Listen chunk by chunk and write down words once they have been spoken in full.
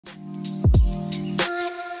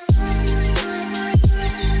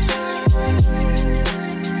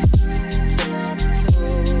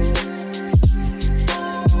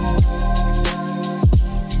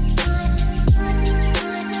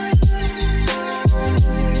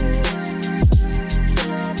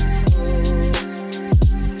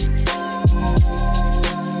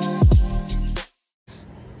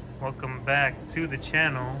Welcome back to the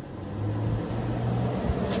channel.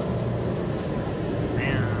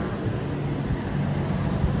 Man.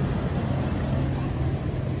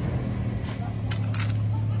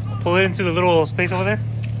 Pull it into the little space over there.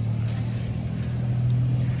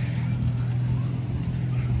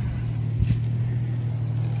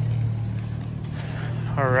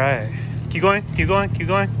 All right. Keep going, keep going, keep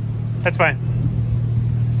going. That's fine.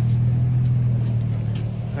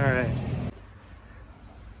 All right.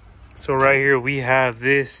 So right here we have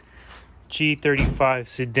this G35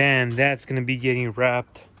 sedan that's going to be getting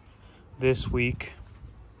wrapped this week.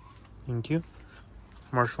 Thank you,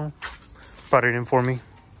 Marshall. Brought it in for me.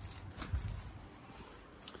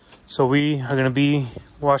 So we are going to be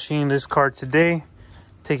washing this car today,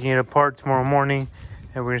 taking it apart tomorrow morning,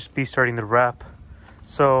 and we're going to be starting the wrap.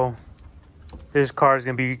 So this car is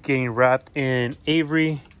going to be getting wrapped in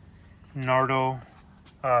Avery Nardo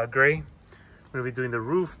gray. We're going to be doing the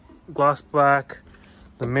roof gloss black,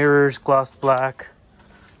 the mirrors gloss black,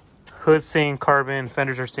 hood staying carbon,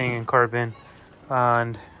 fenders are staying in carbon,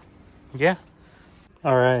 and yeah.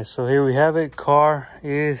 All right, so here we have it. Car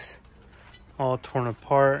is all torn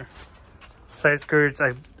apart. Side skirts,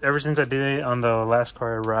 ever since I did it on the last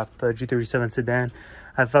car I wrapped, the G37 sedan,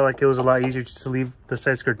 I felt like it was a lot easier just to leave the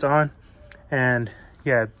side skirts on, and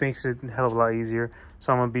yeah, it makes it a hell of a lot easier.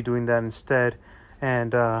 So I'm gonna be doing that instead.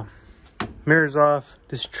 And mirrors off,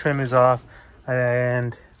 this trim is off,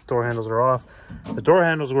 and door handles are off. The door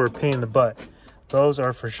handles were a pain in the butt. Those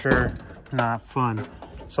are for sure not fun.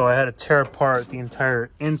 So I had to tear apart the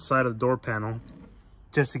entire inside of the door panel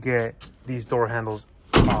just to get these door handles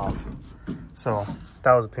off. So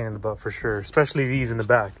that was a pain in the butt for sure, especially these in the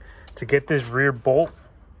back. To get this rear bolt,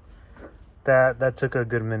 that took a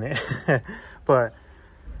good minute. But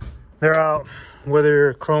they're out.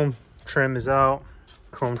 Whether chrome trim is out,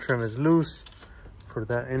 chrome trim is loose for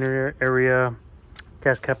that inner area,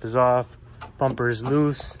 gas cap is off, bumper is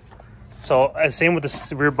loose. So same with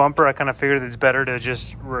the rear bumper. I kind of figured it's better to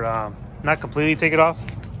just not completely take it off,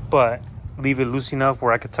 but leave it loose enough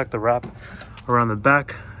where I could tuck the wrap around the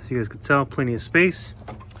back. As you guys can tell, plenty of space,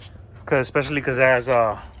 especially because it has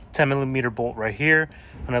a 10mm bolt right here,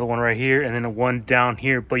 another one right here, and then a one down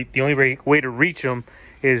here. But the only way to reach them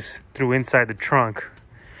is through inside the trunk.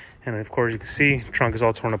 And of course you can see the trunk is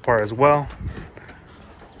all torn apart as well.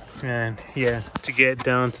 And yeah, to get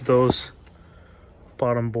down to those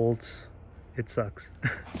bottom bolts, it sucks.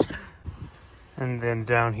 And then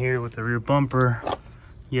down here with the rear bumper,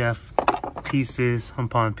 you have pieces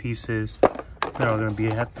upon pieces that are going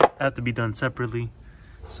to have to be done separately.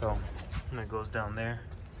 So, and it goes down there.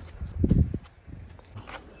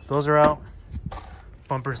 Those are out.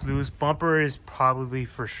 Bumper's loose. Bumper is probably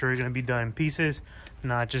for sure going to be done in pieces,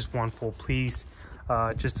 not just one full piece.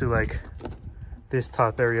 Just to like, this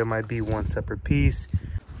top area might be one separate piece.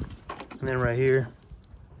 And then right here,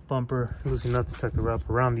 bumper loose enough to tuck the wrap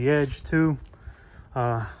around the edge too.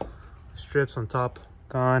 Strips on top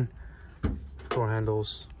gone. Door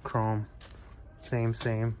handles chrome, same.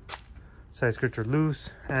 Side skirts are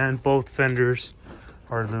loose, and both fenders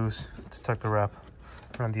are loose to tuck the wrap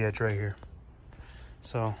around the edge right here.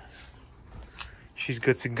 So she's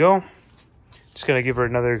good to go. Just gotta give her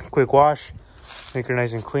another quick wash, make her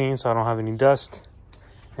nice and clean so I don't have any dust,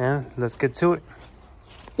 and let's get to it.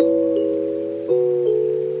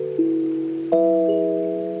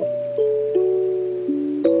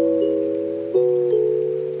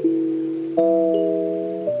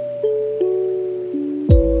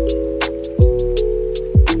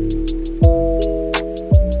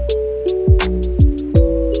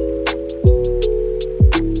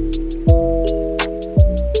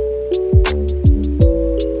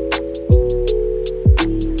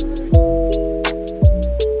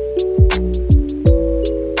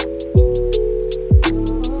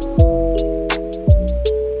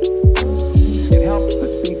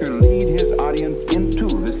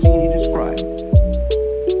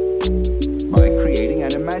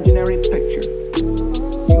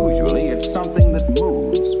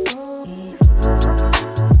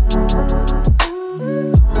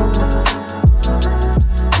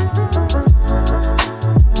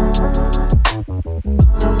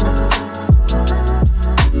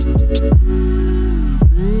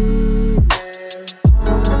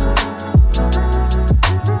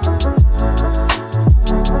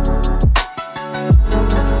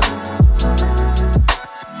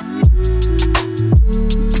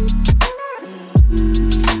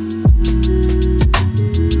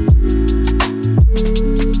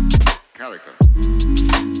 America.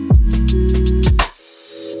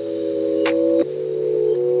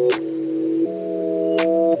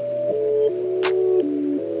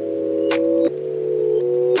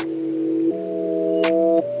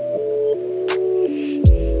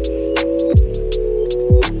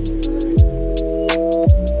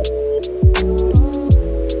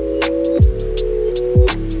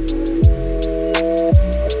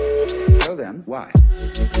 So then, why?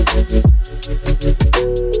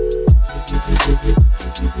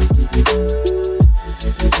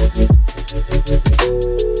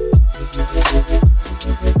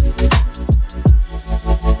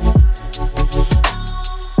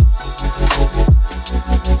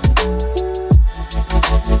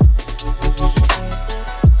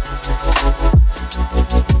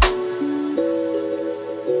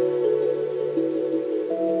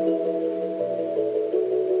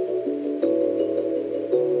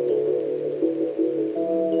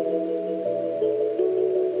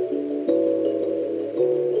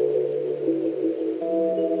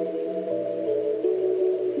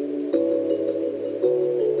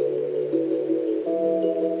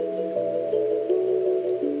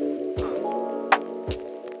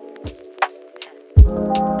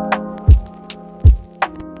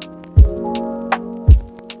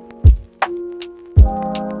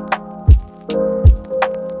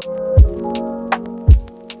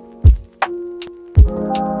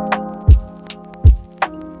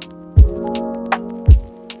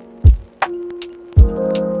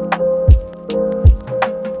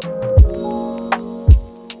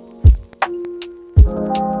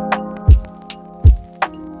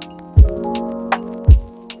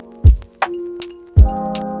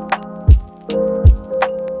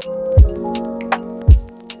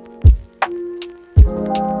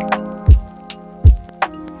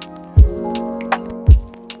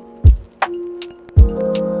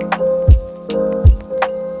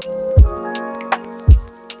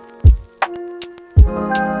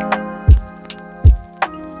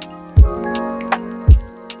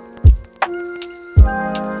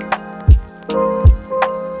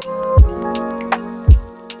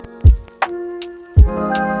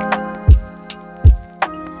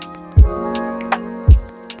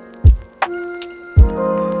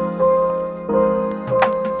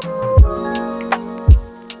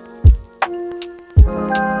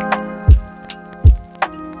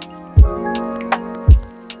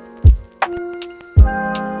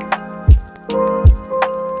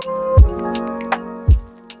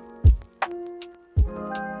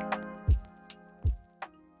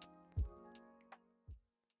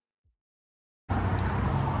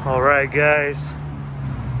 All right, guys,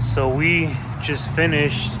 so we just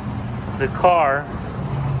finished the car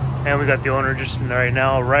and we got the owner just right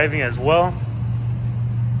now arriving as well.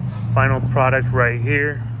 Final product right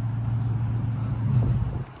here.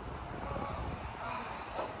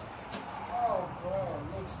 Oh, bro,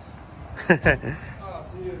 it looks... oh,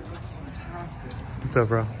 dude, it looks fantastic. What's up,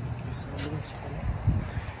 bro? Thank you so much, man.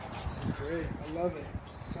 This is great. I love it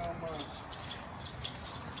so much.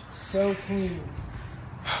 So clean.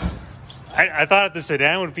 I thought the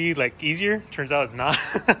sedan would be like easier. Turns out it's not.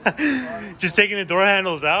 Just taking the door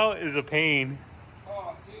handles out is a pain.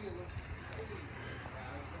 Oh, dude, it looks crazy.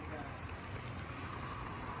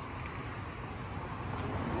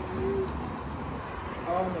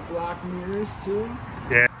 Oh, and the black mirrors, too.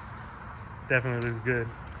 Yeah, definitely looks good.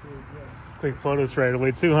 Dude, yes. Quick photos right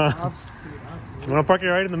away too, huh? Absolutely. You want to park it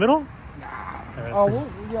right in the middle? Nah. Alright. Oh, well,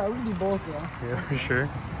 yeah, we can do both, though. Yeah, for sure.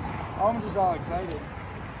 I'm just all excited.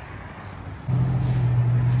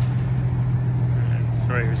 So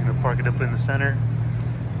right here, he's gonna park it up in the center,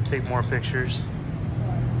 take more pictures.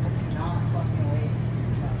 I cannot fucking wait.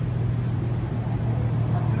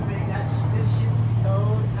 That's gonna make this shit so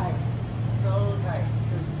tight. So tight.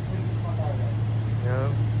 Complete the fuck out of it. Yep.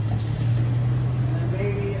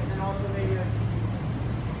 And then also maybe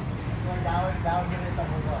going down, give it some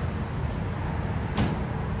move up. You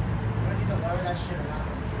don't need to lower that shit or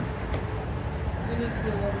nothing. It needs to be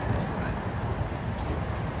a little bit more side.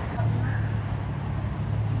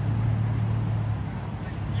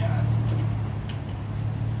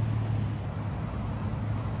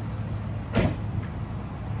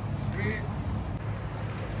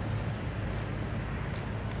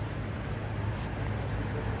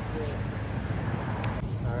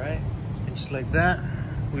 Just like that,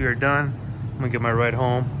 we are done. I'm gonna get my ride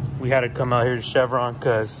home. We had to come out here to Chevron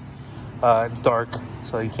because it's dark,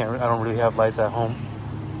 so I don't really have lights at home.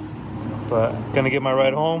 But gonna get my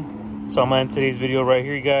ride home. So I'm gonna end today's video right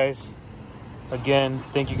here, you guys. Again,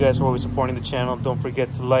 thank you guys for always supporting the channel. Don't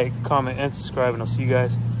forget to like, comment, and subscribe, and I'll see you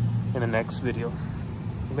guys in the next video.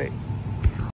 Bye.